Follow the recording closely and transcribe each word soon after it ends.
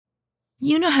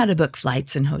You know how to book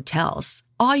flights and hotels.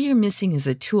 All you're missing is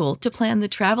a tool to plan the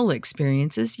travel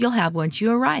experiences you'll have once you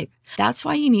arrive. That's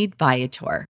why you need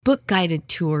Viator. Book guided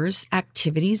tours,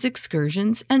 activities,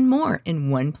 excursions, and more in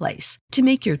one place to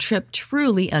make your trip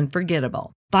truly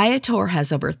unforgettable. Viator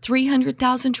has over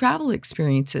 300,000 travel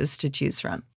experiences to choose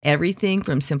from. Everything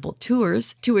from simple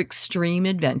tours to extreme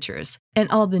adventures and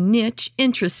all the niche,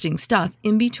 interesting stuff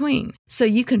in between. So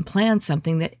you can plan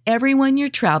something that everyone you're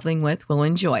traveling with will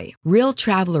enjoy. Real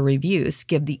traveler reviews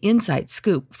give the inside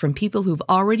scoop from people who've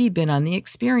already been on the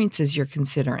experiences you're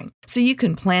considering. So you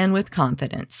can plan with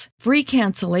confidence. Free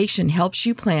cancellation helps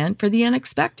you plan for the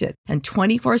unexpected. And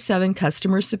 24/7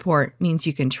 customer support means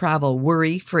you can travel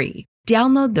worry-free.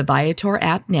 Download the Viator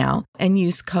app now and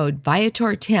use code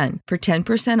Viator10 for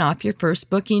 10% off your first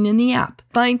booking in the app.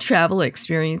 Find travel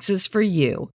experiences for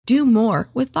you. Do more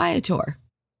with Viator.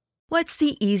 What's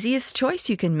the easiest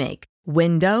choice you can make?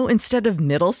 Window instead of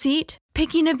middle seat?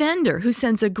 Picking a vendor who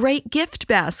sends a great gift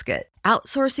basket?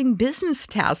 Outsourcing business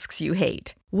tasks you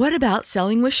hate? What about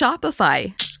selling with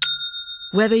Shopify?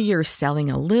 Whether you're selling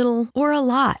a little or a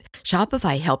lot,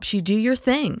 Shopify helps you do your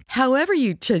thing, however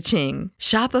you cha-ching.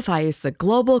 Shopify is the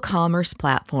global commerce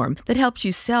platform that helps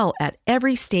you sell at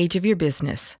every stage of your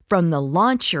business. From the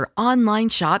launch your online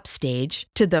shop stage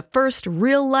to the first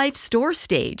real-life store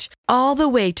stage, all the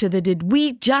way to the did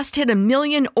we just hit 1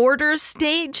 million orders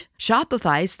stage?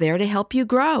 Shopify's there to help you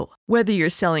grow. Whether you're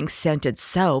selling scented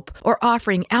soap or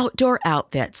offering outdoor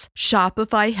outfits,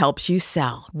 Shopify helps you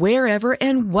sell. Wherever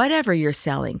and whatever you're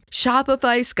selling,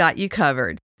 Shopify's got you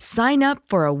covered. Sign up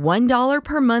for a $1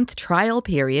 per month trial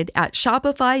period at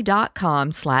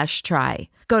shopify.com/try.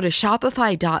 Go to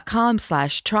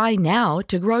shopify.com/try now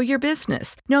to grow your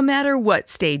business, no matter what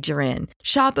stage you're in.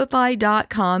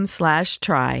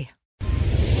 Shopify.com/try.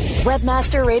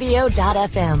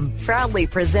 Webmasterradio.fm proudly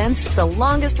presents the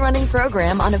longest-running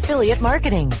program on affiliate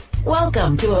marketing.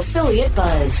 Welcome to Affiliate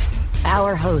Buzz.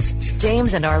 Our hosts,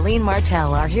 James and Arlene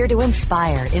Martell, are here to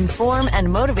inspire, inform,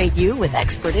 and motivate you with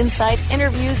expert insight,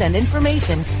 interviews, and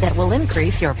information that will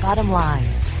increase your bottom line.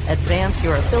 Advance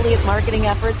your affiliate marketing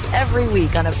efforts every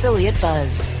week on Affiliate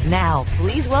Buzz. Now,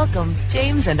 please welcome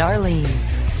James and Arlene.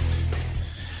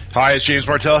 Hi, it's James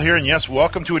Martell here, and yes,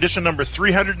 welcome to edition number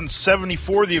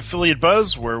 374 of the Affiliate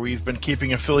Buzz, where we've been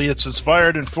keeping affiliates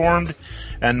inspired, informed,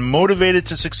 and motivated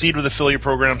to succeed with affiliate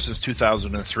programs since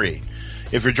 2003.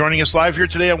 If you're joining us live here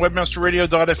today on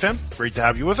webmasterradio.fm, great to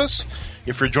have you with us.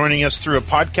 If you're joining us through a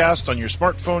podcast on your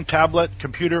smartphone, tablet,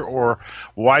 computer, or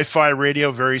Wi-Fi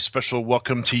radio, very special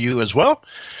welcome to you as well.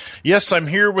 Yes, I'm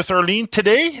here with Arlene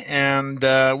today, and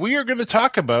we are going to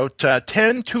talk about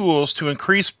 10 tools to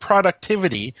increase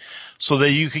productivity so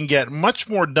that you can get much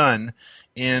more done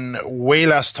in way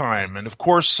less time. And of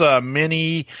course,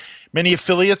 many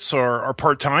affiliates are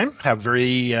part-time, have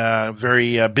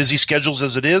very busy schedules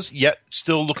as it is, yet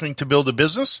still looking to build a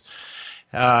business.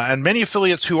 And many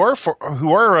affiliates who are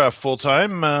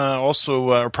full-time also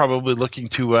are probably looking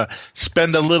to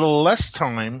spend a little less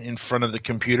time in front of the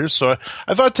computer. So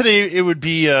I thought today it would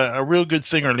be a real good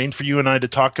thing, Arlene, for you and I to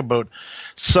talk about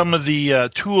some of the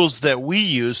tools that we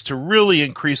use to really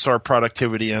increase our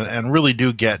productivity and really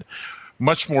do get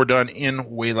much more done in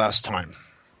way less time.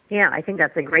 Yeah, I think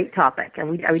that's a great topic. And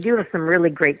we do have some really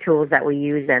great tools that we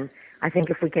use, and I think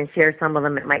if we can share some of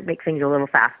them, it might make things a little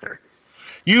faster.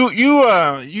 You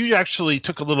actually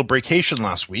took a little vacation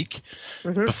last week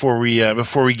before we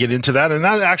get into that, and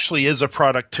that actually is a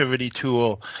productivity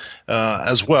tool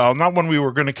as well. Not one we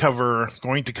were going to cover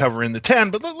in the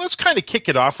 10, but let's kind of kick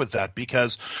it off with that,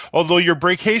 because although your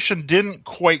vacation didn't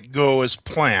quite go as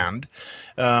planned,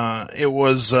 it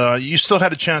was you still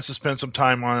had a chance to spend some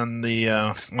time on the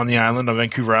island of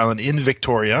Vancouver Island in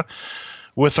Victoria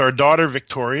with our daughter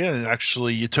Victoria, and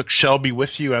actually you took Shelby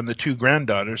with you and the two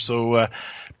granddaughters. So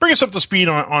bring us up to speed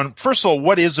on first of all,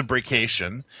 what is a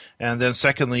breakation, and then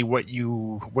secondly, what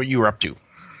you were up to.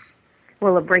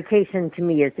 Well, a breakation to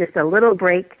me is just a little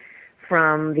break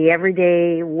from the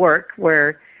everyday work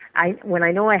where when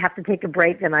I know I have to take a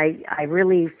break, then I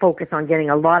really focus on getting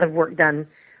a lot of work done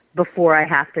before I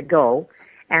have to go.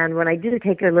 And when I do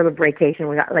take a little breakation,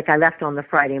 like I left on the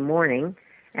Friday morning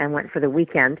and went for the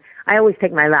weekend, I always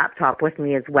take my laptop with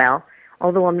me as well.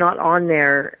 Although I'm not on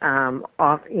there as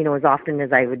often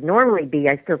as I would normally be,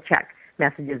 I still check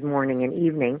messages morning and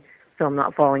evening, so I'm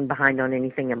not falling behind on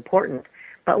anything important.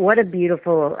 But what a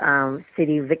beautiful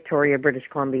city Victoria, British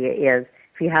Columbia is.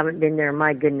 If you haven't been there,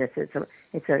 my goodness,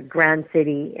 it's a grand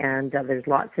city, and there's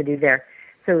lots to do there.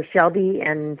 So Shelby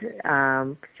and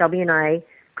I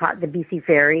caught the BC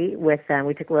ferry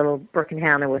we took little Brooke and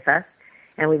Hannah with us,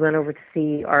 and we went over to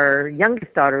see our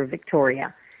youngest daughter,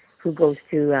 Victoria, who goes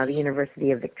to the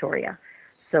University of Victoria.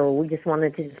 So we just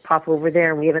wanted to just pop over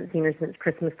there, and we haven't seen her since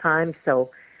Christmas time,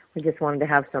 so we just wanted to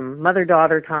have some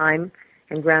mother-daughter time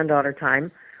and granddaughter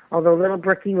time. Although little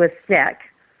Brookie was sick,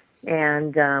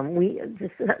 and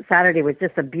Saturday was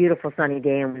just a beautiful sunny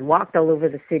day, and we walked all over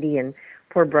the city, and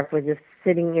poor Brooke was just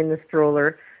sitting in the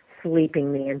stroller,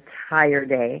 sleeping the entire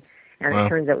day. And It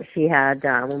turns out she had,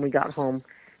 when we got home,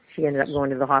 she ended up going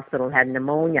to the hospital and had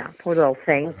pneumonia. Poor little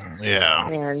thing. Yeah.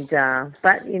 And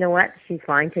but you know what? She's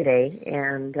fine today,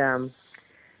 and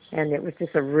it was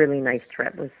just a really nice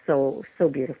trip. It was so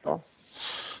beautiful.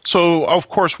 So, of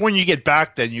course, when you get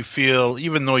back, then you feel,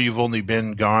 even though you've only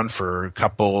been gone for a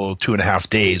couple, 2.5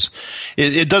 days,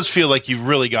 it does feel like you've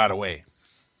really got away.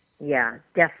 Yeah,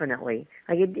 definitely.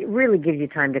 Like it really gives you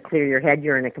time to clear your head.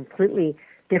 You're in a completely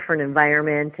different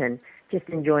environment and just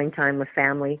enjoying time with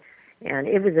family. And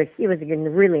it was a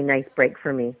really nice break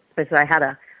for me. Especially I had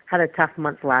a tough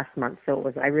month last month,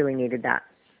 so I really needed that.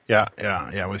 Yeah,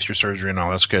 with your surgery and all,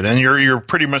 that's good. And you're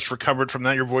pretty much recovered from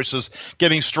that. Your voice is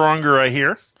getting stronger, I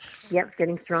hear. Yep,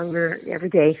 getting stronger every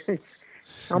day. It's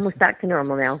almost back to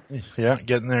normal now. Yeah,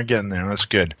 getting there. That's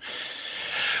good.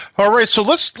 All right, so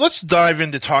let's dive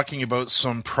into talking about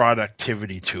some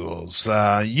productivity tools.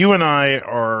 You and I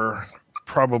are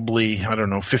probably,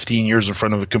 15 years in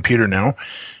front of a computer now,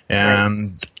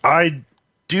 and right. I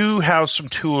do have some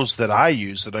tools that I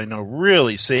use that I know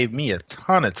really save me a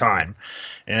ton of time,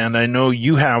 and I know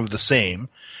you have the same.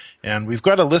 And we've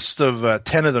got a list of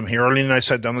 10 of them here. Arlene and I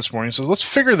sat down this morning and said, let's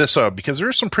figure this out, because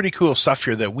there's some pretty cool stuff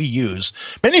here that we use.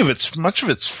 Much of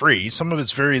it's free. Some of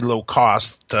it's very low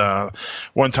cost,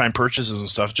 one-time purchases and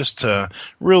stuff, just to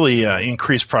really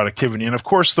increase productivity. And of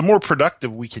course, the more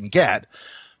productive we can get,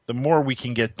 the more we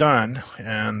can get done,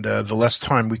 and the less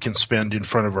time we can spend in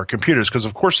front of our computers. Because,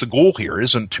 of course, the goal here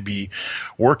isn't to be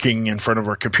working in front of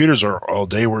our computers all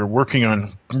day. We're working on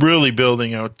really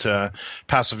building out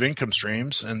passive income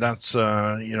streams, and that's,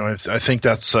 I think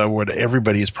that's what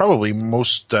everybody is probably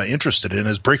most interested in,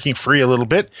 is breaking free a little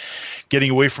bit, getting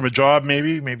away from a job,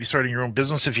 maybe starting your own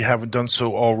business if you haven't done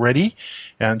so already,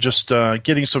 and just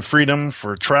getting some freedom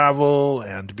for travel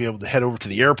and to be able to head over to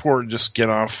the airport and just get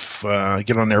on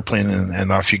an airplane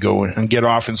and off you go and get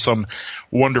off in some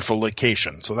wonderful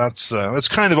location. So that's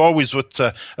kind of always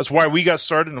that's why we got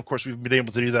started. And of course, we've been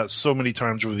able to do that so many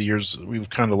times over the years. We've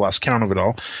kind of lost count of it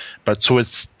all, but so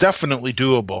it's definitely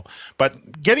doable.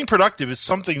 But getting productive is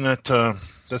something that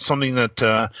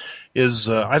is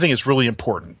I think it's really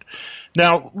important.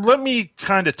 Now, let me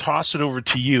kind of toss it over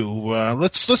to you.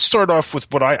 Let's start off with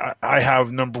what I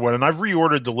have number one, and I've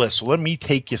reordered the list, so let me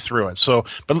take you through it.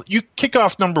 But you kick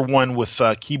off number one with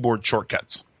keyboard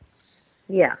shortcuts.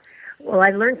 Yeah. Well, I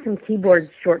learned some keyboard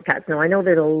shortcuts. Now, I know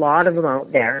there's a lot of them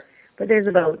out there, but there's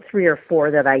about 3 or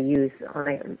 4 that I use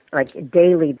on a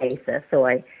daily basis. So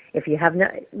if you have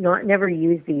never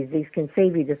used these can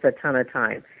save you just a ton of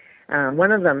time.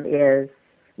 One of them is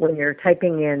when you're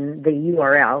typing in the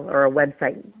URL or a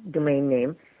website domain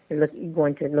name, you're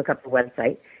going to look up the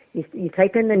website. You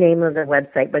type in the name of the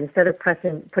website, but instead of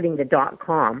putting the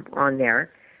 .com on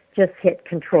there, just hit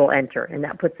Control-Enter, and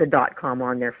that puts the .com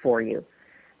on there for you.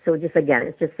 So it's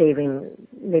just saving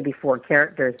maybe 4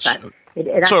 characters, but it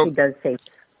actually does save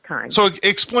time. So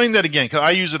explain that again, because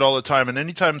I use it all the time, and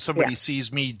anytime somebody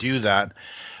sees me do that,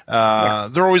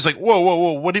 they're always like,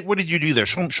 whoa, what did you do there?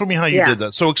 Show me how you did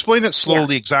that. So explain it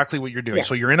slowly exactly what you're doing. Yeah.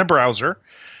 So you're in a browser.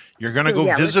 You're going to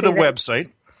go visit a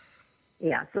website.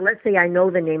 Yeah, so let's say I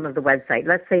know the name of the website.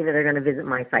 Let's say that they're going to visit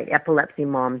my site,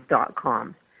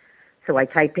 epilepsymoms.com. So I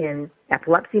type in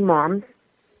Epilepsy Moms,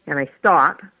 and I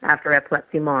stop after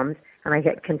Epilepsy Moms, and I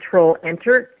hit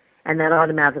Control-Enter, and that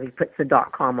automatically puts the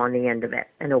 .com on the end of it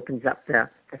and opens up the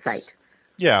site.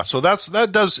 Yeah, so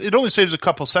it only saves a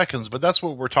couple seconds, but that's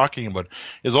what we're talking about,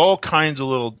 is all kinds of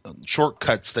little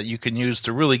shortcuts that you can use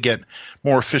to really get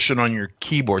more efficient on your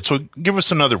keyboard. So give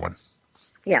us another one.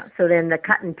 Yeah, so then the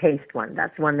cut and paste one,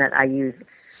 that's one that I use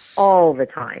all the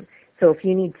time. So if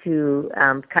you need to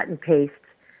cut and paste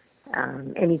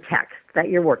any text that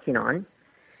you're working on,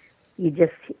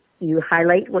 you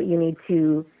highlight what you need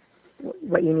to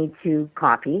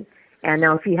copy, and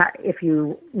now if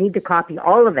you need to copy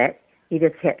all of it, you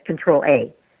just hit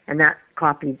Control-A, and that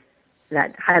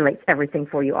highlights everything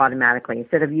for you automatically.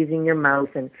 Instead of using your mouse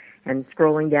and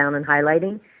scrolling down and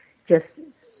highlighting, just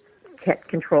hit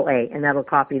Control-A, and that'll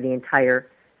copy the entire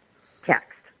text.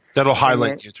 That'll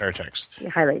highlight the entire text. You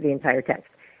highlight the entire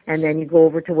text. And then you go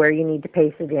over to where you need to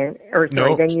paste it in,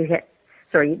 then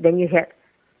you hit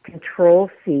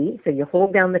Control-C, so you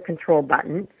hold down the Control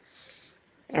button,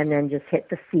 and then just hit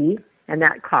the C, and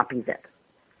that copies it.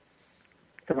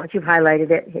 So once you've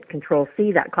highlighted it, hit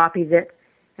Control-C, that copies it,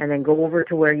 and then go over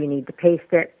to where you need to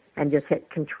paste it, and just hit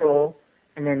Control,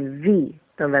 and then V,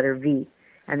 the letter V,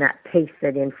 and that pastes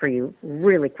it in for you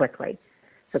really quickly.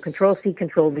 So Control-C,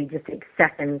 Control-V just takes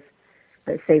seconds,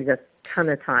 but it saves a ton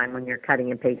of time when you're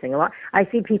cutting and pasting. I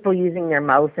see people using their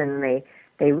mouse, and they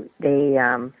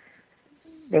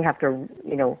have to,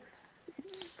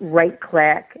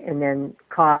 right-click and then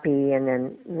copy and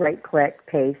then right-click,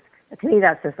 paste. To me,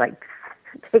 that's just like,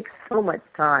 it takes so much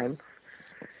time.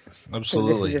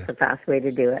 Absolutely. So this is just a fast way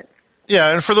to do it.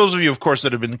 Yeah, and for those of you, of course,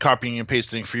 that have been copying and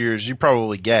pasting for years, you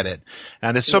probably get it.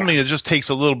 And it's something that just takes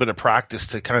a little bit of practice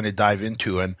to kind of dive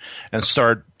into and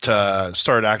start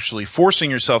actually forcing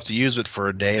yourself to use it for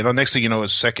a day. And the next thing you know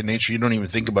is second nature. You don't even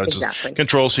think about it. Exactly. Just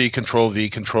Control-C, Control-V,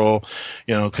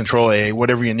 Control-A,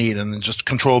 whatever you need, and then just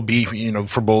Control-B,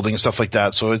 for bolding and stuff like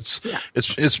that. So it's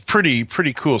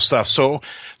pretty cool stuff. So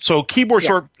keyboard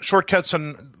shortcuts,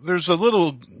 and there's a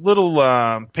little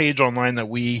page online that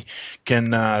we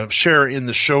can share in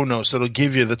the show notes that'll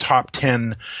give you the top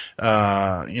 10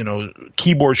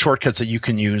 keyboard shortcuts that you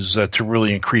can use to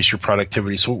really increase your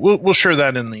productivity. So we'll share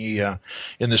that in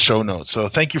the show notes. So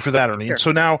thank you for that, Arlene. Sure.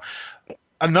 So now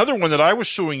another one that I was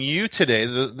showing you today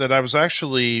that I was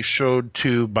actually showed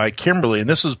to by Kimberly, and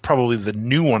this is probably the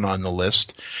new one on the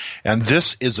list, and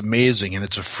this is amazing, and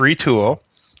it's a free tool.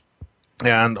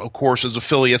 And, of course, as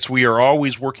affiliates, we are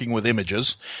always working with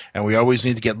images, and we always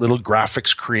need to get little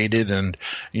graphics created and,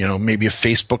 maybe a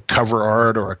Facebook cover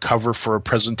art or a cover for a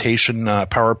presentation,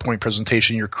 PowerPoint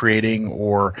presentation you're creating,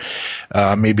 or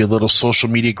maybe a little social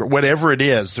media, whatever it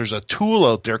is. There's a tool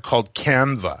out there called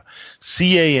Canva,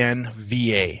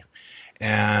 C-A-N-V-A.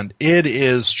 And it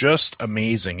is just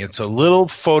amazing. It's a little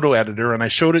photo editor, and I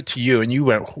showed it to you, and you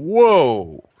went,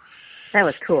 whoa. That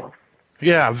was cool.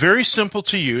 Yeah, very simple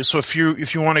to use. So if you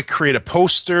want to create a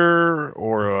poster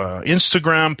or an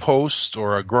Instagram post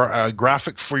or a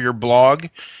graphic for your blog,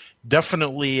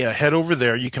 definitely head over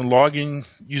there. You can log in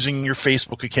using your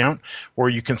Facebook account,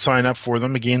 or you can sign up for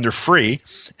them. Again, they're free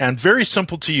and very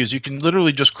simple to use. You can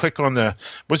literally just click on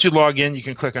once you log in, you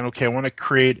can click on, okay, I want to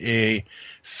create a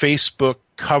Facebook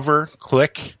cover,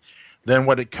 click. Then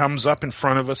what it comes up in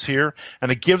front of us here,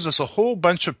 and it gives us a whole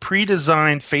bunch of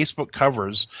pre-designed Facebook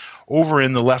covers over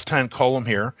in the left-hand column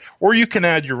here, or you can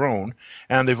add your own,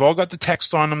 and they've all got the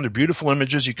text on them. They're beautiful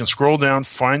images. You can scroll down,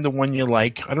 find the one you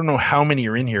like. I don't know how many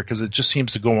are in here because it just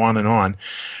seems to go on and on.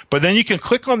 But then you can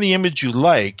click on the image you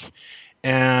like,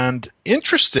 and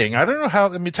interesting. I don't know how.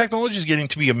 Technology is getting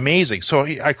to be amazing. So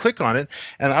I click on it,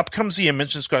 and up comes the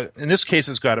image. It's got, in this case,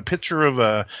 it's got a picture of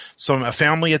a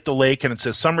family at the lake, and it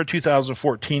says Summer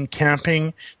 2014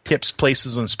 Camping Tips,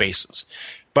 Places, and Spaces.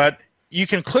 But you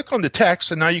can click on the text,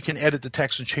 and now you can edit the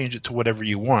text and change it to whatever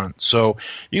you want. So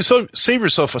you can save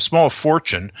yourself a small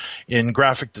fortune in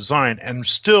graphic design and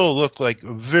still look like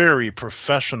very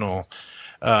professional.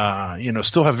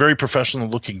 Still have very professional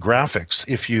looking graphics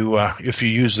if you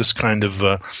use this kind of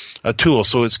a tool.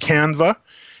 So it's Canva,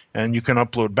 and you can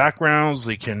upload backgrounds.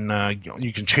 You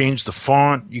can change the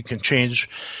font. You can change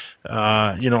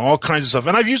all kinds of stuff.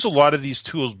 And I've used a lot of these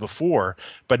tools before,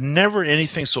 but never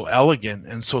anything so elegant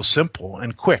and so simple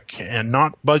and quick and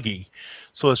not buggy.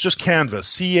 So it's just Canva,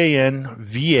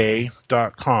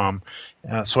 CANVA.com.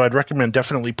 So I'd recommend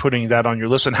definitely putting that on your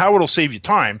list. And how it'll save you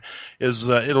time is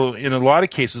it'll, in a lot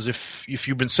of cases, if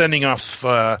you've been sending off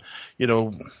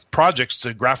projects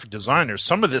to graphic designers,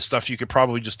 some of this stuff you could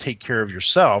probably just take care of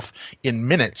yourself in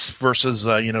minutes versus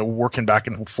working back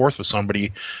and forth with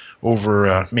somebody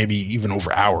over maybe even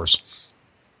over hours.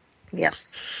 Yeah.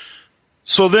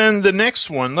 So then the next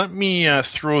one, let me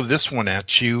throw this one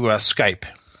at you, Skype.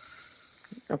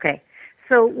 Okay.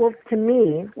 So, to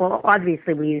me,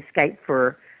 obviously we use Skype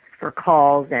for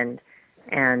calls and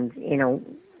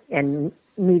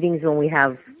meetings when we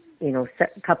have, a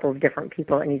couple of different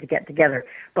people that need to get together.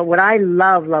 But what I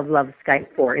love Skype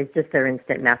for is just their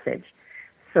instant message.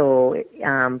 So,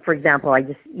 for example, I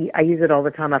use it all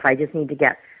the time if I just need to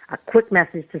get a quick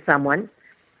message to someone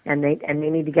and they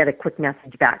need to get a quick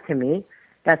message back to me.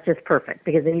 That's just perfect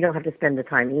because then you don't have to spend the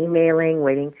time emailing,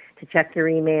 waiting to check your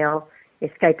email.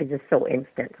 Skype is just so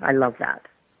instant. I love that.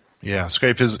 Yeah,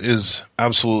 Skype is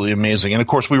absolutely amazing. And, of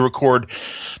course, we record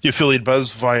the Affiliate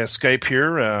Buzz via Skype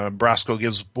here. Brasco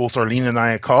gives both Arlene and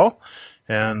I a call,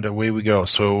 And away we go.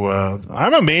 So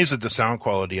I'm amazed at the sound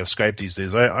quality of Skype these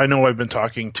days. I know I've been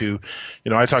talking to,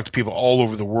 I talk to people all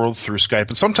over the world through Skype.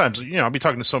 And sometimes, I'll be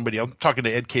talking to somebody. I'm talking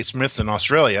to Ed K. Smith in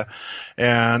Australia,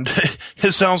 and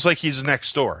it sounds like he's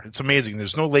next door. It's amazing.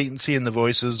 There's no latency in the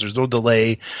voices. There's no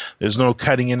delay. There's no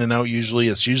cutting in and out usually.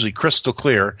 It's usually crystal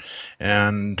clear,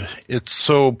 and it's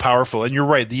so powerful. And you're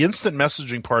right. The instant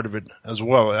messaging part of it as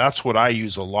well, that's what I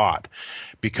use a lot,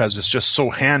 because it's just so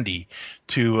handy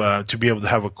to be able to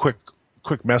have a quick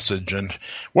message. And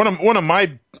one of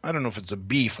my, I don't know if it's a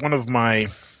beef, I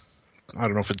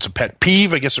don't know if it's a pet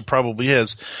peeve, I guess it probably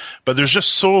is, but there's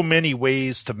just so many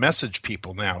ways to message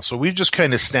people now. So we've just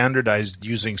kind of standardized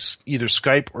using either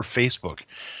Skype or Facebook,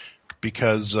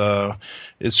 because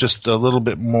it's just a little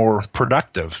bit more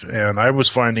productive. And I was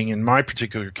finding in my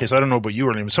particular case, I don't know about you,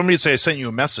 Arlene, somebody would say, I sent you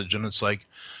a message, and it's like,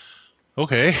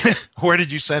 okay, where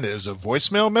did you send it? Was it a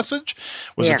voicemail message?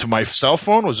 Was it to my cell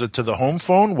phone? Was it to the home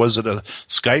phone? Was it a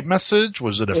Skype message?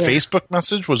 Was it a Facebook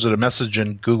message? Was it a message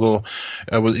in Google?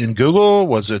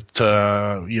 Was it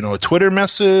a Twitter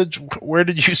message? Where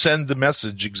did you send the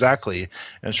message exactly?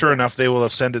 And sure enough, they will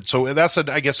have sent it. So that's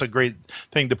I guess a great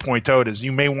thing to point out is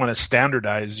you may want to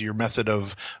standardize your method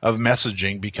of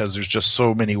messaging, because there's just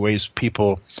so many ways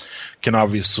people can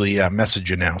obviously message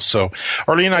you now. So,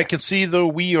 Arlene, I can see though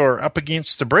we are up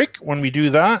against the break. When we do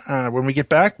that, when we get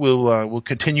back, we'll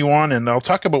continue on, and I'll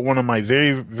talk about one of my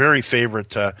very, very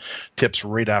favorite tips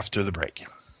right after the break.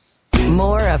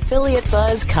 More Affiliate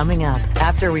Buzz coming up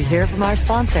after we hear from our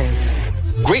sponsors.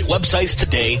 Great websites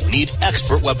today need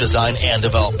expert web design and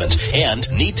development,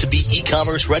 and need to be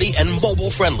e-commerce ready and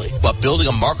mobile friendly. But building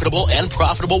a marketable and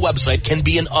profitable website can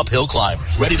be an uphill climb.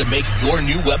 Ready to make your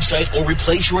new website or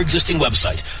replace your existing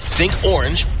website? Think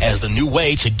Orange as the new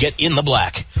way to get in the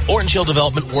black. Orange Hill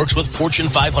Development works with Fortune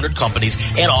 500 companies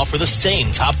and offer the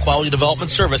same top quality development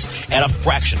service at a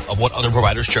fraction of what other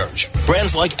providers charge.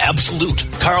 Brands like Absolute,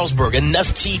 Carlsberg, and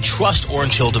Nestea trust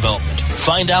Orange Hill Development.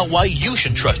 Find out why you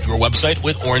should trust your website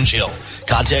with Orange Hill.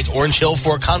 Contact Orange Hill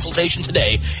for a consultation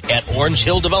today at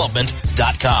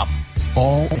orangehilldevelopment.com.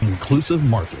 All-Inclusive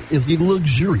Marketing is the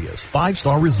luxurious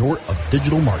 5-star resort of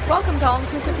digital marketing. Welcome to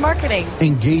All-Inclusive Marketing.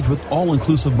 Engage with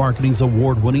All-Inclusive Marketing's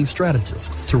award-winning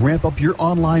strategists to ramp up your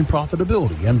online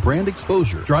profitability and brand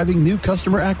exposure, driving new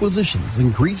customer acquisitions,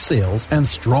 increased sales, and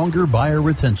stronger buyer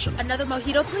retention. Another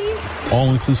mojito, please?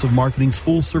 All-Inclusive Marketing's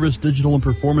full-service digital and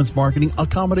performance marketing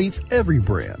accommodates every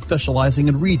brand, specializing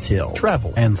in retail,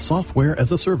 travel, and software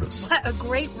as a service. What a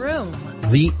great room.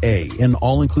 The A in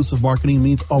All-Inclusive Marketing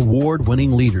means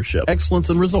award-winning leadership, excellence,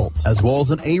 and results, as well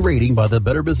as an A rating by the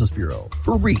Better Business Bureau.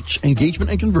 For reach, engagement,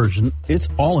 and conversion, it's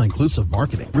All-Inclusive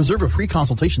Marketing. Reserve a free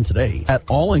consultation today at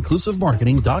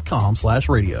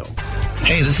allinclusivemarketing.com/radio.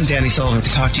 Hey, this is Danny Sullivan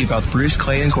to talk to you about Bruce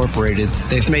Clay Incorporated.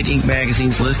 They've made Inc.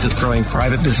 Magazine's list of growing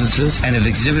private businesses and have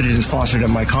exhibited and sponsored at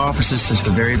my conferences since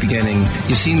the very beginning.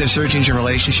 You've seen their search engine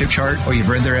relationship chart, or you've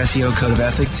read their SEO code of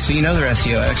ethics, so you know they're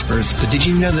SEO experts. But did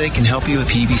you know they can help you with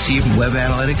PPC, web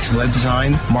analytics, web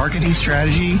design, marketing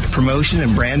strategy, promotion,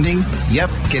 and branding? Yep,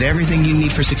 get everything you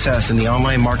need for success in the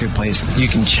online marketplace. You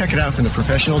can check it out from the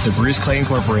professionals at Bruce Clay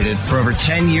Incorporated. For over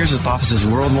 10 years with offices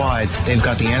worldwide, they've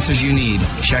got the answers you need.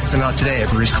 Check them out today at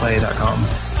bruceclay.com.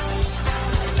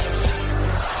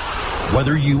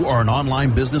 Whether you are an online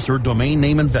business or domain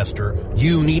name investor,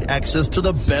 you need access to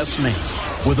the best names.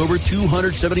 With over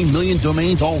 270 million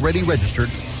domains already registered,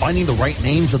 finding the right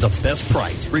names at the best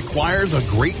price requires a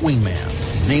great wingman.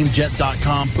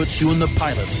 Namejet.com puts you in the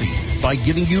pilot seat by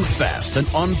giving you fast and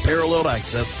unparalleled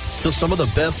access to some of the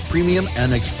best premium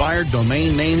and expired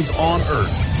domain names on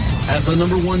earth. As the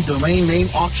 #1 domain name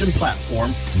auction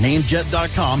platform,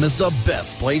 Namejet.com is the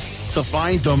best place to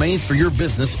find domains for your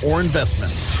business or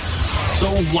investment. So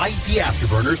light the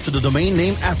afterburners to the domain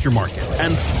name aftermarket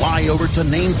and fly over to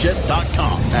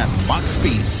Namejet.com at Mach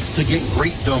speed to get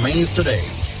great domains today.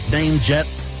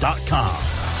 Namejet.com.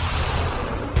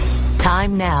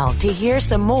 Time now to hear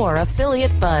some more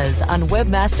Affiliate Buzz on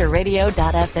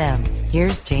webmasterradio.fm.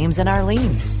 Here's James and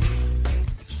Arlene.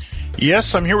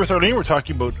 Yes, I'm here with Arlene. We're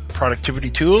talking about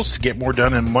productivity tools to get more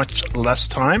done in much less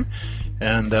time.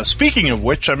 And speaking of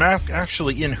which, I'm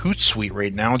actually in Hootsuite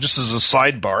right now, just as a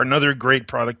sidebar, another great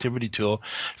productivity tool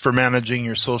for managing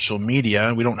your social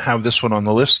media. We don't have this one on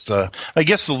the list. I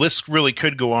guess the list really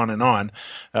could go on and on,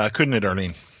 couldn't it,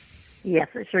 Arlene? Yes,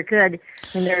 it sure could.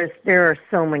 And there are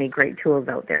so many great tools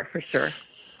out there for sure.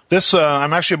 This,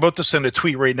 I'm actually about to send a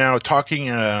tweet right now talking,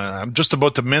 I'm just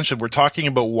about to mention, we're talking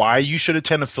about why you should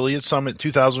attend Affiliate Summit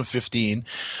 2015,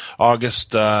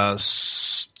 August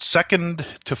 2nd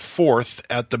to 4th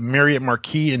at the Marriott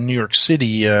Marquis in New York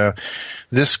City.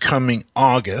 this coming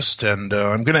August. And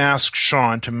I'm going to ask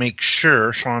Sean to make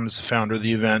sure, Sean is the founder of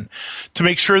the event, to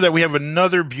make sure that we have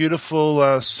another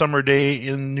beautiful summer day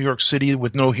in New York City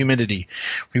with no humidity.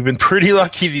 We've been pretty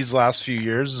lucky these last few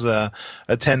years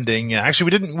attending.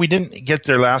 Actually, we didn't get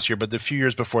there last year, but the few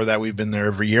years before that, we've been there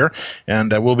every year.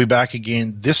 And we'll be back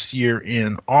again this year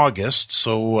in August.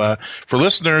 So for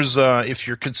listeners, if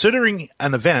you're considering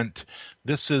an event,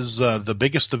 this is the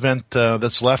biggest event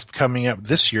that's left coming up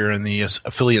this year in the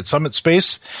affiliate summit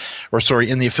space,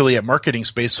 in the affiliate marketing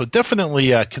space. So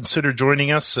definitely consider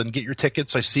joining us and get your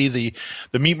tickets. I see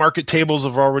the meat market tables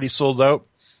have already sold out.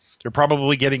 They're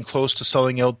probably getting close to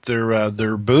selling out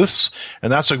their booths,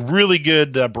 and that's a really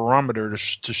good barometer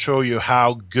to show you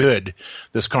how good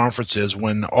this conference is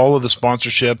when all of the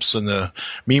sponsorships and the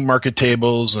meat market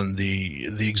tables and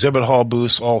the exhibit hall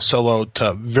booths all sell out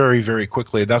very, very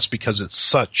quickly. That's because it's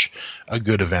such a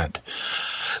good event.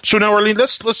 So now, Arlene,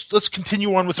 let's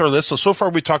continue on with our list. So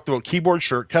far we talked about keyboard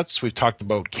shortcuts. We've talked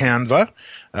about Canva,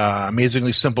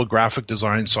 amazingly simple graphic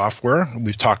design software.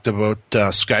 We've talked about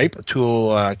Skype,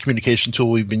 a communication tool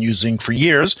we've been using for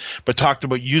years, but talked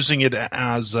about using it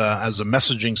as a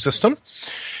messaging system.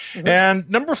 Mm-hmm. And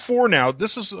number 4 now,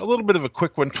 this is a little bit of a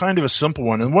quick one, kind of a simple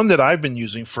one, and one that I've been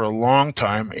using for a long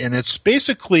time, and it's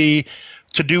basically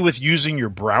to do with using your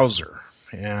browser.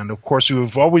 And, of course,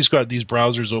 we've always got these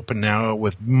browsers open now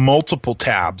with multiple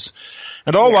tabs.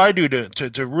 And all I do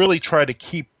to really try to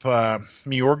keep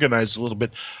me organized a little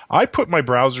bit, I put my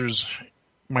browser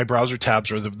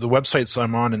tabs or the websites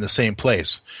I'm on in the same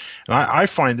place. And I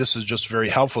find this is just very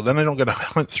helpful. Then I don't get to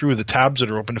hunt through the tabs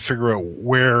that are open to figure out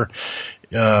where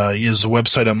is the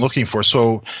website I'm looking for.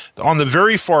 So on the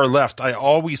very far left, I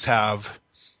always have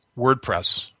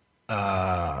WordPress.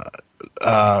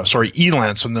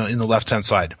 Elance in the left-hand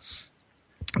side.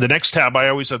 The next tab, I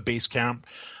always have Basecamp.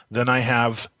 Then I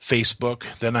have Facebook.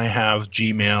 Then I have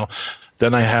Gmail.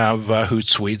 Then I have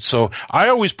Hootsuite. So I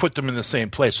always put them in the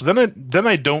same place. So then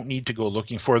I don't need to go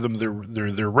looking for them.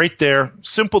 They're right there.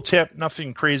 Simple tip,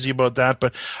 nothing crazy about that.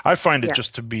 But I find it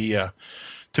just to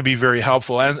be very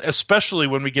helpful, and especially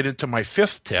when we get into my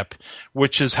 5th tip,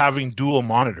 which is having dual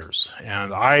monitors.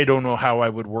 And I don't know how I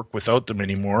would work without them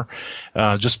anymore,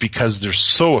 just because they're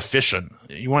so efficient.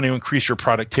 You want to increase your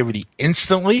productivity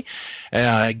instantly,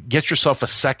 get yourself a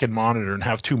second monitor and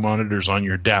have 2 monitors on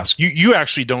your desk. You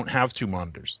actually don't have 2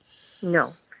 monitors.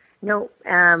 No. But,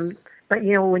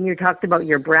 when you talked about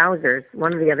your browsers,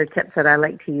 one of the other tips that I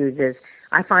like to use is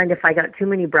I find if I got too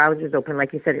many browsers open,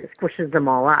 like you said, it squishes them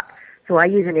all up. So I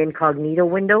use an incognito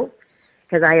window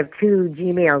because I have 2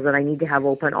 Gmails that I need to have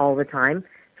open all the time.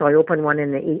 So I open one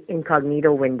in the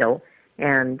incognito window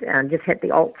and just hit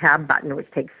the Alt-Tab button, which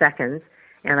takes seconds,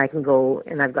 and I can go,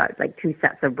 and I've got like 2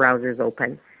 sets of browsers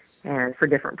open and for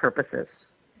different purposes.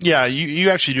 Yeah,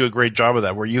 you actually do a great job of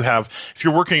that, where you have, if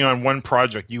you're working on one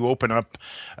project, you open up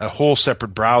a whole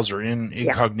separate browser in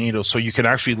incognito, so you can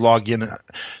actually log in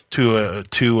to a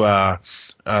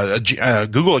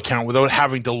Google account without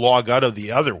having to log out of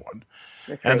the other one.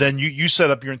 That's right. And then you set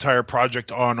up your entire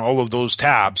project on all of those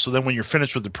tabs, so then when you're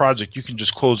finished with the project, you can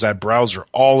just close that browser,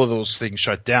 all of those things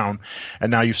shut down,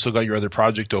 and now you've still got your other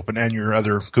project open and your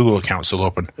other Google account still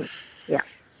open. Yeah.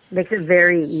 Makes it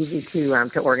very easy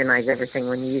to organize everything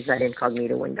when you use that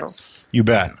incognito window. You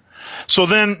bet. So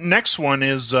then next one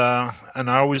is, and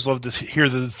I always love to hear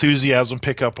the enthusiasm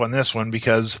pick up on this one,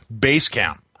 because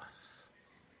Basecamp.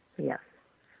 Yes.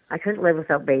 I couldn't live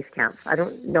without Basecamp. I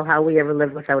don't know how we ever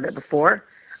lived without it before.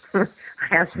 I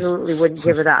absolutely wouldn't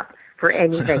give it up for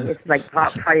anything. It's like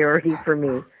top priority for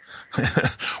me.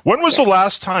 When was the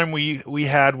last time we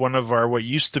had one of our what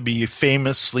used to be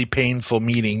famously painful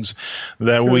meetings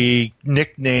that we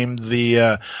nicknamed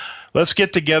the let's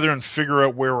get together and figure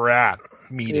out where we're at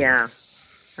meeting? Yeah,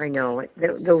 I know.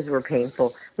 Those were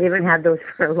painful. We haven't had those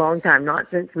for a long time,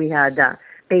 not since we had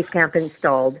Basecamp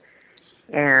installed.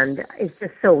 And it's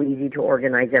just so easy to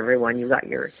organize everyone. You got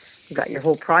your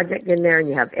whole project in there, and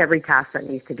you have every task that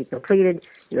needs to be completed.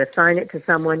 You assign it to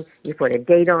someone, you put a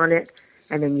date on it,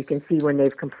 and then you can see when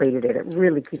they've completed it. It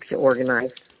really keeps you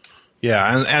organized.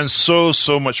 Yeah, and so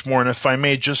much more. And if I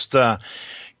may just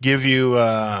give you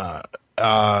a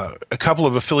couple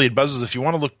of affiliate buzzes if you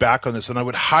want to look back on this, and I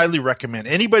would highly recommend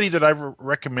anybody that I've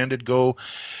recommended go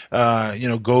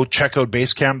check out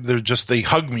Basecamp. They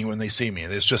hug me when they see me.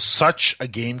 It's just such a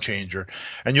game changer.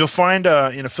 And you'll find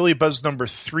in affiliate buzz number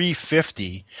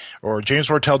 350 or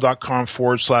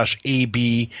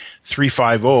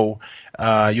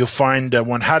jamesmartell.com/AB350. You'll find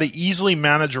one, how to easily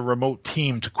manage a remote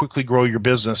team to quickly grow your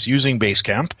business using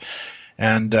Basecamp.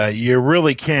 And you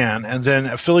really can. And then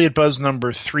affiliate buzz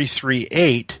number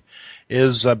 338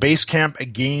 is Basecamp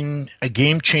a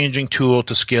game-changing tool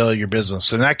to scale your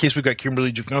business. In that case, we've got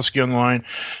Kimberly Juknowski online,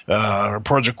 our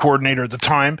project coordinator at the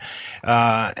time,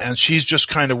 and she's just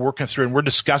kind of working through, and we're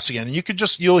discussing it.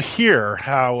 And you'll hear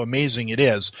how amazing it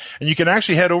is. And you can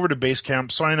actually head over to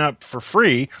Basecamp, sign up for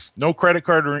free, no credit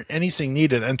card or anything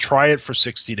needed, and try it for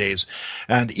 60 days.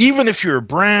 And even if you're a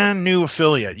brand new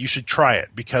affiliate, you should try it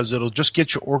because it'll just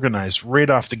get you organized right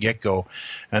off the get-go.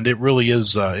 And it really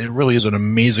is an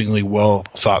amazingly well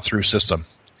thought through system.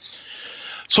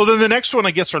 So then the next one,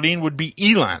 I guess, Arlene, would be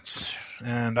Elance.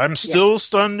 And I'm still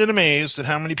stunned and amazed at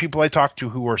how many people I talk to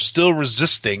who are still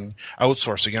resisting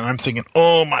outsourcing. And I'm thinking,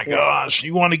 oh my gosh,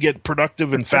 you want to get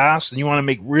productive and fast and you want to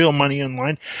make real money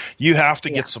online, you have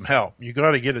to get some help. You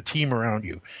got to get a team around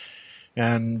you.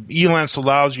 And Elance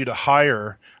allows you to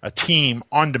hire a team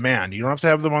on demand. You don't have to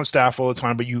have them on staff all the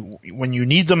time, but when you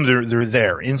need them, they're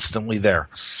there, instantly there.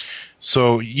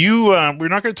 So we're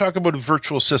not going to talk about a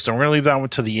virtual system. We're going to leave that one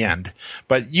to the end.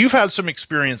 But you've had some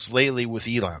experience lately with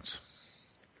Elance.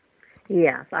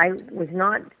 Yes, I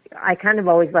kind of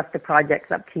always left the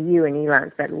projects up to you and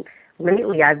Elance, but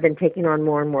lately I've been taking on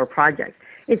more and more projects.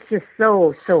 It's just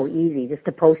so easy just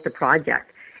to post a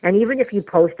project. And even if you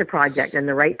post a project and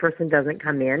the right person doesn't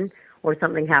come in or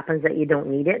something happens that you don't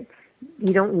need it,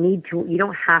 you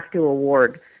don't have to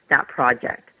award that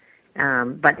project.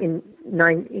 But in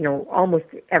almost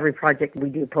every project we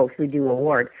do post, we do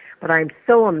award. But I'm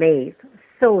so amazed,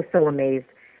 so amazed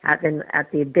at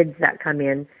the bids that come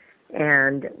in.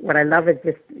 And what I love is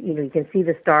just, you can see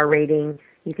the star rating,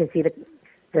 you can see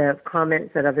the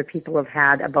comments that other people have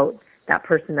had about that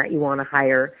person that you want to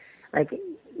hire. Like,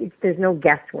 there's no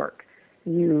guesswork.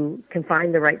 You can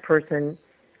find the right person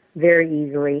very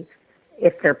easily.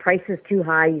 If their price is too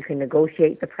high, you can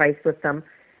negotiate the price with them.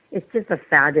 It's just a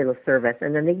fabulous service.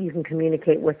 And then you can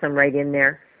communicate with them right in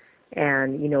there,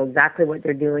 and you know exactly what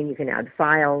they're doing. You can add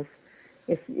files.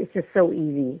 It's just so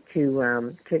easy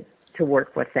to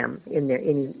work with them in the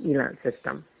Elance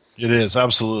system. It is,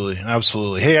 absolutely.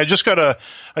 Hey, I just got a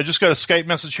Skype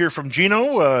message here from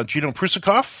Gino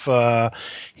Prusikoff.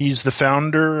 He's the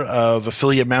founder of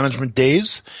Affiliate Management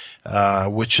Days,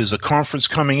 which is a conference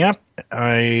coming up.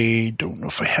 I don't know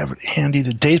if I have it handy,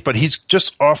 the date, but he's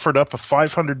just offered up a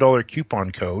 $500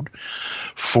 coupon code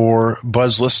for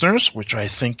Buzz listeners, which I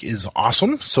think is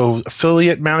awesome. So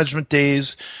Affiliate Management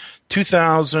Days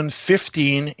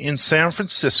 2015 in San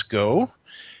Francisco.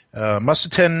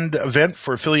 Must-attend event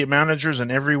for affiliate managers and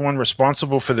everyone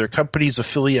responsible for their company's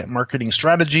affiliate marketing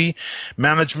strategy,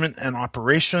 management, and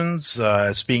operations.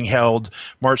 It's being held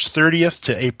March 30th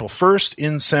to April 1st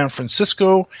in San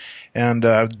Francisco. And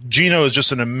Gino is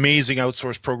just an amazing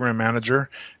outsourced program manager,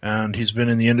 and he's been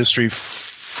in the industry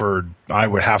for, I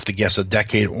would have to guess, a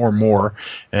decade or more.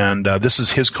 And this is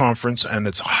his conference, and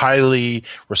it's a highly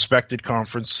respected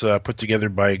conference put together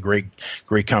by a great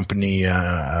company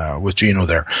with Gino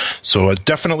there. So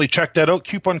definitely check that out.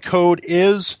 Coupon code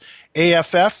is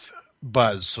AFF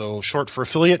Buzz, so short for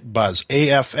affiliate Buzz,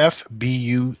 AFF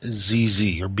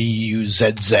BUZZ or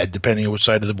BUZZ, depending on which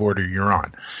side of the border you're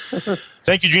on.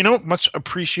 Thank you, Gino. Much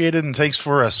appreciated, and thanks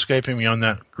for Skyping me on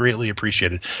that. Greatly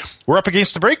appreciated. We're up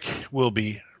against the break. We'll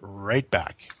be right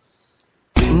back.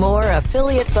 More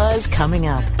Affiliate Buzz coming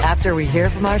up after we hear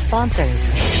from our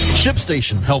sponsors.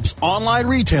 ShipStation helps online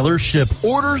retailers ship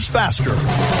orders faster.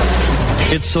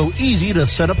 It's so easy to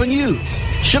set up and use.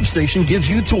 ShipStation gives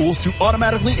you tools to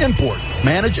automatically import,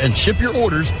 manage, and ship your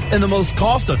orders in the most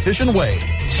cost-efficient way.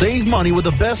 Save money with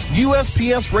the best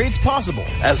USPS rates possible,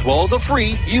 as well as a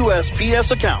free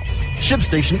USPS account.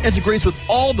 ShipStation integrates with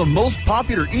all the most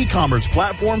popular e-commerce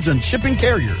platforms and shipping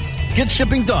carriers. Get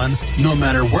shipping done no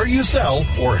matter where you sell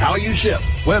or how you ship.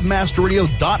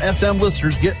 Webmasterradio.fm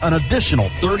listeners get an additional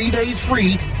 30 days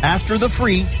free after the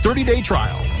free 30-day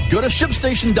trial. Go to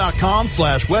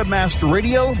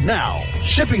ShipStation.com/webmasterradio now.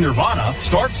 Shipping Nirvana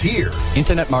starts here.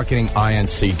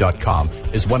 InternetMarketingInc.com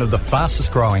is one of the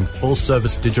fastest growing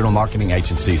full-service digital marketing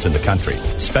agencies in the country,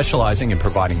 specializing in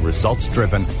providing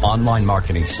results-driven online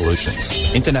marketing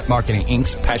solutions. Internet Marketing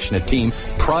Inc.'s passionate team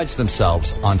prides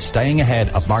themselves on staying ahead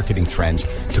of marketing trends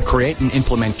to create and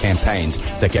implement campaigns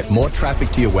that get more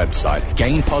traffic to your website,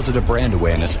 gain positive brand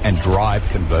awareness, and drive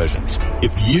conversions.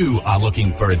 If you are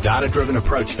looking for a data-driven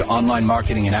approach to online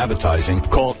marketing and advertising,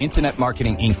 call Internet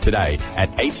Marketing Inc. today at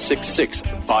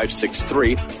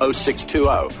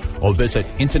 866-563-0620 or visit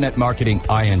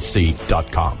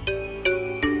InternetMarketingInc.com.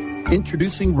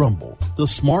 Introducing Rumble, the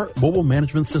smart mobile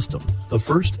management system, the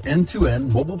first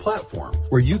end-to-end mobile platform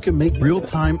where you can make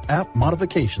real-time app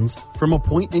modifications from a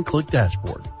point-and-click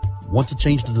dashboard. Want to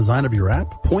change the design of your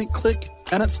app? Point-click,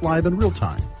 and it's live in real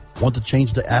time. Want to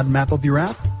change the ad map of your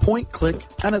app? Point, click,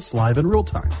 and it's live in real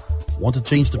time. Want to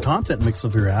change the content mix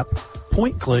of your app?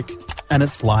 Point, click, and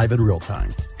it's live in real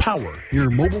time. Power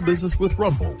your mobile business with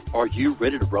Rumble. Are you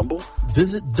ready to rumble?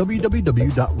 Visit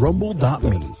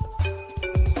www.rumble.me.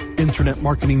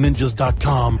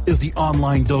 InternetMarketingNinjas.com is the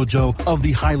online dojo of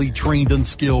the highly trained and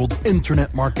skilled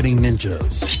Internet Marketing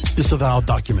Ninjas. Disavow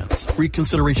documents,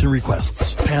 reconsideration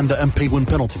requests, Panda and Penguin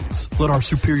penalties. Let our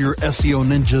superior SEO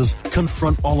ninjas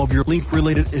confront all of your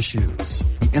link-related issues.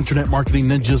 The Internet Marketing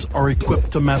Ninjas are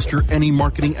equipped to master any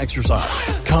marketing exercise,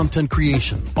 content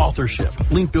creation,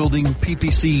 authorship, link building,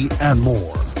 PPC, and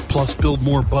more. Plus, build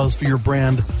more buzz for your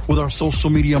brand with our social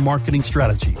media marketing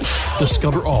strategy.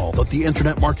 Discover all that the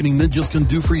Internet Marketing Ninjas can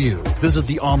do for you. Visit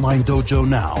the online dojo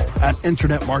now at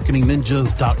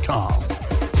InternetMarketingNinjas.com.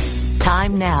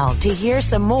 Time now to hear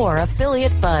some more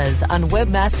affiliate buzz on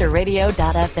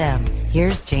WebmasterRadio.fm.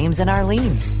 Here's James and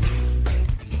Arlene.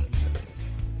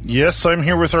 Yes, I'm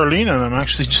here with Arlene, and I'm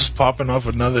actually just popping off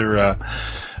another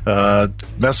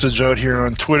message out here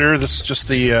on Twitter. This is just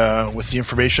the with the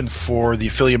information for the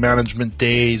Affiliate Management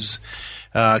Days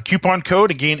coupon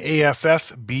code, again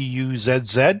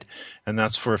AFFBUZZ, and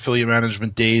that's for Affiliate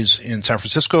Management Days in San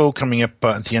Francisco coming up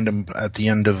at the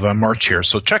end of March here.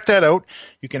 So check that out.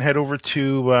 You can head over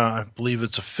to I believe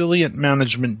it's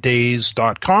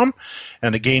affiliatemanagementdays.com,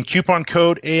 and again coupon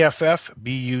code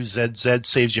AFFBUZZ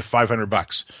saves you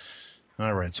 $500.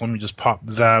 All right, so let me just pop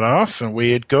that off, and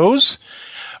away it goes.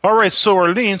 All right, so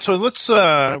Arlene, so let's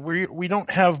we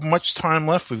don't have much time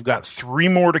left. We've got 3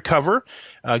 more to cover.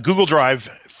 Google Drive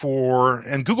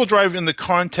Google Drive in the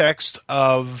context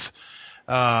of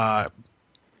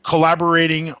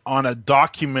collaborating on a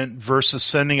document versus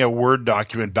sending a Word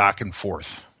document back and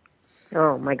forth.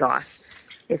 Oh my gosh.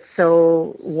 It's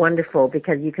so wonderful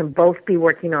because you can both be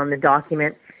working on the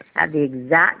document at the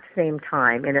exact same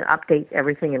time, and it updates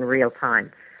everything in real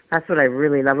time. That's what I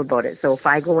really love about it. So if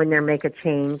I go in there and make a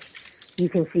change, you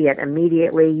can see it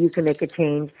immediately. You can make a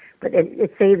change, but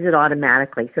it saves it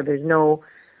automatically. So there's no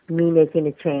me making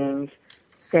a change,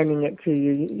 sending it to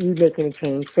you, you making a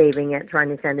change, saving it, trying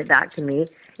to send it back to me.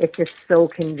 It's just so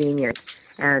convenient.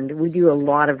 And we do a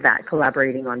lot of that,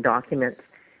 collaborating on documents.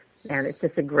 And it's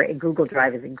just Google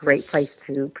Drive is a great place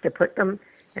to put them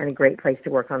and a great place to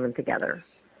work on them together.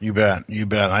 You bet.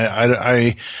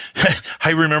 I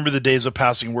remember the days of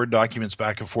passing Word documents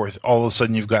back and forth. All of a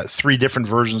sudden, you've got 3 different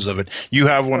versions of it. You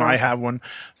have one, I have one,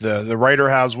 the writer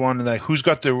has one, and who's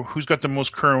got the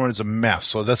most current one is a mess.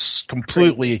 So this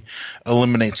completely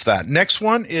eliminates that. Next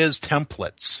one is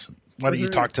templates. Why don't you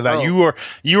talk to that? Oh.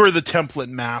 You are the template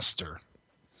master.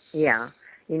 Yeah.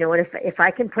 You know what? If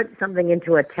I can put something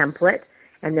into a template,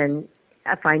 and then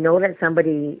if I know that I'm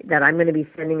going to be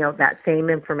sending out that same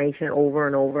information over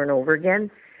and over and over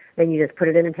again, then you just put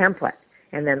it in a template,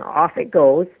 and then off it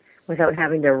goes without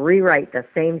having to rewrite the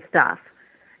same stuff.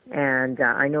 And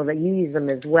I know that you use them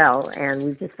as well, and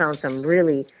we've just found some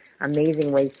really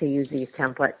amazing ways to use these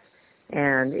templates.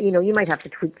 And, you might have to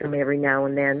tweak them every now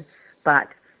and then, but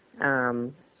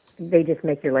they just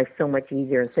make your life so much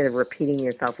easier instead of repeating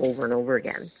yourself over and over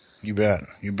again. You bet.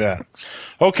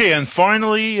 Okay, and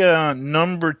finally,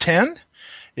 number 10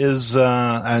 is,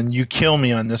 and you kill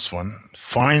me on this one,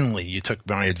 finally you took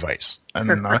my advice.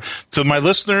 And to my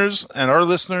listeners and our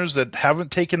listeners that haven't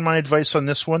taken my advice on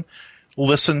this one,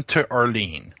 listen to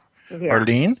Arlene. Yeah.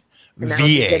 Arlene,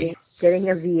 VA. Getting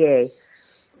a VA.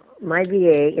 My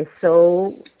VA is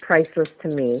so priceless to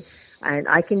me, and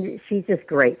she's just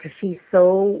great because she's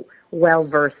so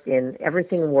well-versed in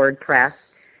everything WordPress.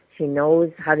 She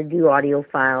knows how to do audio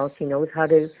files. She knows how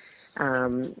to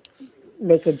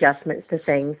make adjustments to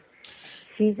things.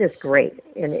 She's just great,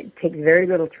 and it takes very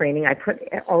little training. I put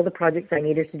all the projects I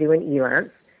need her to do in in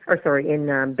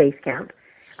Basecamp.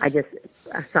 I just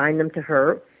assign them to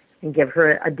her and give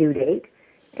her a due date,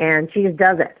 and she just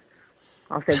does it.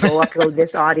 I'll say, go upload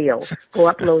this audio,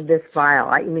 go upload this file.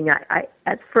 I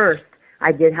at first,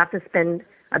 I did have to spend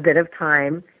a bit of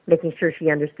time making sure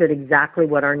she understood exactly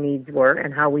what our needs were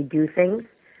and how we do things.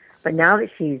 But now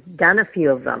that she's done a few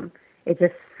of them, it's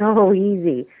just so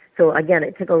easy. So again,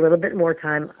 it took a little bit more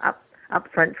time up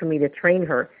front for me to train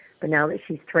her. But now that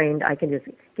she's trained, I can just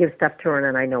give stuff to her,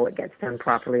 and I know it gets done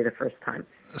properly the first time.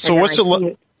 So what's it like?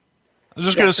 I was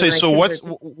just going to say, so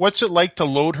what's it like to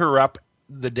load her up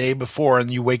the day before, and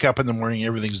you wake up in the morning,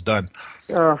 everything's done?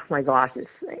 Oh my gosh,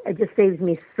 it just saves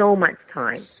me so much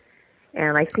time.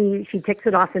 And I see she ticks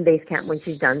it off in Basecamp when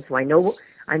she's done, so I know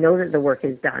that the work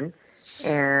is done,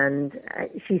 and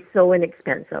she's so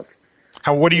inexpensive.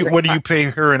 What do you pay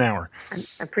her an hour?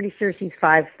 I'm pretty sure she's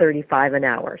 $5.35 an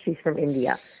hour. She's from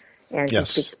India, and she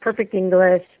speaks perfect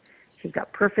English. she's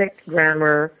got perfect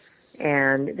grammar,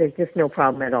 and there's just no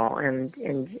problem at all.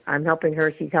 And I'm helping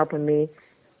her; she's helping me.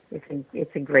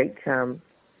 It's a great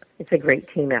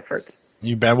team effort.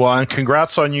 You bet. Well, and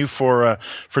congrats on you for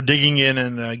digging in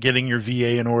and getting your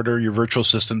VA in order, your virtual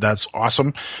assistant. That's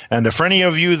awesome. And for any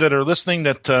of you that are listening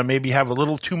that maybe have a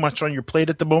little too much on your plate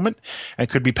at the moment and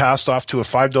could be passed off to a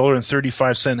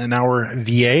 $5.35 an hour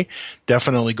VA,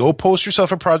 definitely go post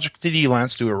yourself a project at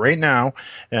Elance. Do it right now.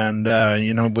 And,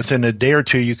 within a day or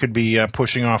two, you could be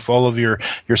pushing off all of your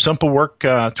simple work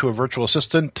to a virtual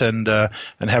assistant and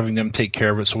having them take care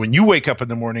of it. So when you wake up in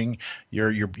the morning,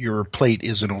 your plate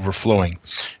isn't overflowing.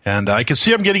 And I can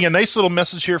see I'm getting a nice little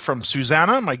message here from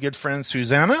Susanna, my good friend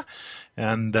Susanna.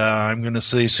 And I'm going to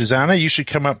say, Susanna, you should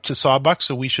come up to Sawbuck,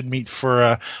 so we should meet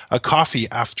for a coffee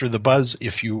after the buzz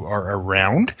if you are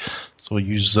around. So we'll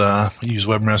use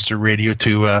Webmaster Radio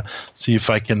to see if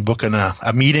I can book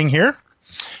a meeting here.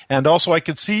 And also I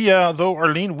could see, though,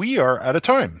 Arlene, we are out of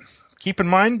time. Keep in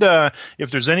mind, if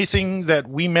there's anything that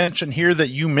we mentioned here that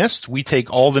you missed, we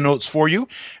take all the notes for you,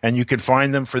 and you can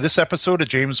find them for this episode at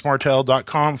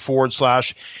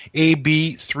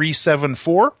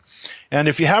jamesmartell.com/AB374. And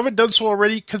if you haven't done so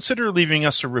already, consider leaving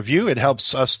us a review. It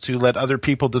helps us to let other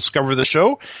people discover the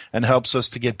show and helps us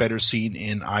to get better seen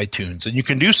in iTunes. And you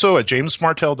can do so at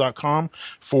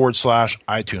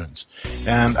jamesmartell.com/iTunes.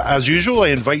 And as usual, I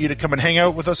invite you to come and hang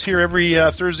out with us here every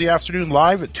Thursday afternoon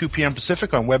live at 2 p.m.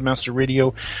 Pacific on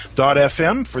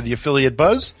webmasterradio.fm for the Affiliate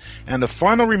Buzz. And a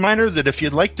final reminder that if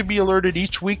you'd like to be alerted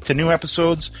each week to new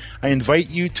episodes, I invite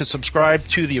you to subscribe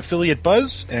to the Affiliate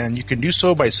Buzz, and you can do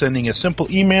so by sending a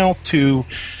simple email to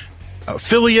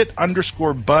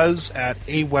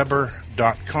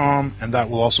affiliate_buzz@aweber.com, and that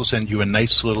will also send you a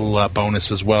nice little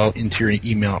bonus as well into your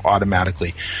email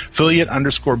automatically.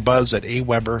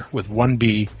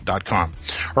 affiliate_buzz@aweber.com.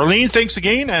 Arlene, thanks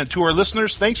again, and to our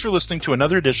listeners, thanks for listening to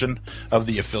another edition of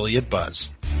the Affiliate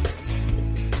Buzz.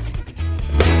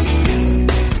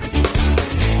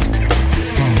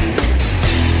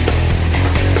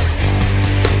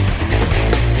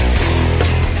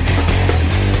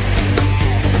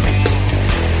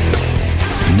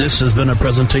 This has been a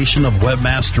presentation of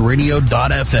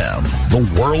WebmasterRadio.fm, the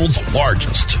world's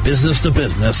largest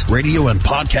business-to-business radio and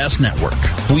podcast network.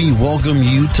 We welcome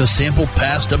you to sample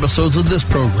past episodes of this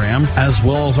program, as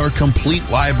well as our complete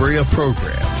library of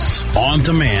programs, on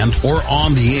demand or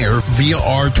on the air via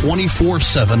our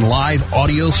 24/7 live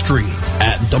audio stream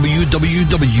at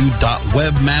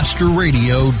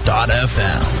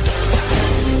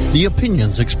www.webmasterradio.fm. The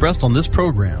opinions expressed on this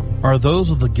program are those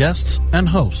of the guests and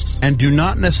hosts and do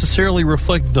not necessarily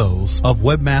reflect those of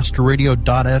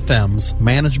WebmasterRadio.fm's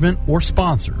management or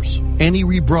sponsors. Any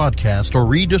rebroadcast or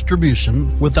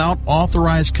redistribution without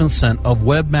authorized consent of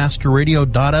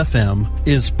WebmasterRadio.fm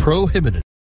is prohibited.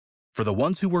 For the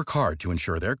ones who work hard to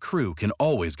ensure their crew can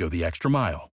always go the extra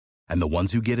mile, and the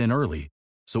ones who get in early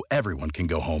so everyone can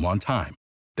go home on time,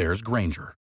 there's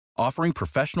Grainger, offering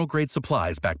professional-grade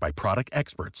supplies backed by product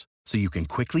experts so you can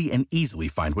quickly and easily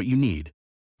find what you need.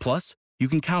 Plus, you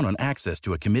can count on access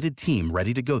to a committed team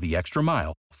ready to go the extra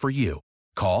mile for you.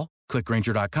 Call, click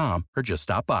Grainger.com, or just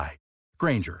stop by.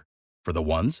 Grainger, for the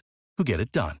ones who get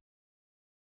it done.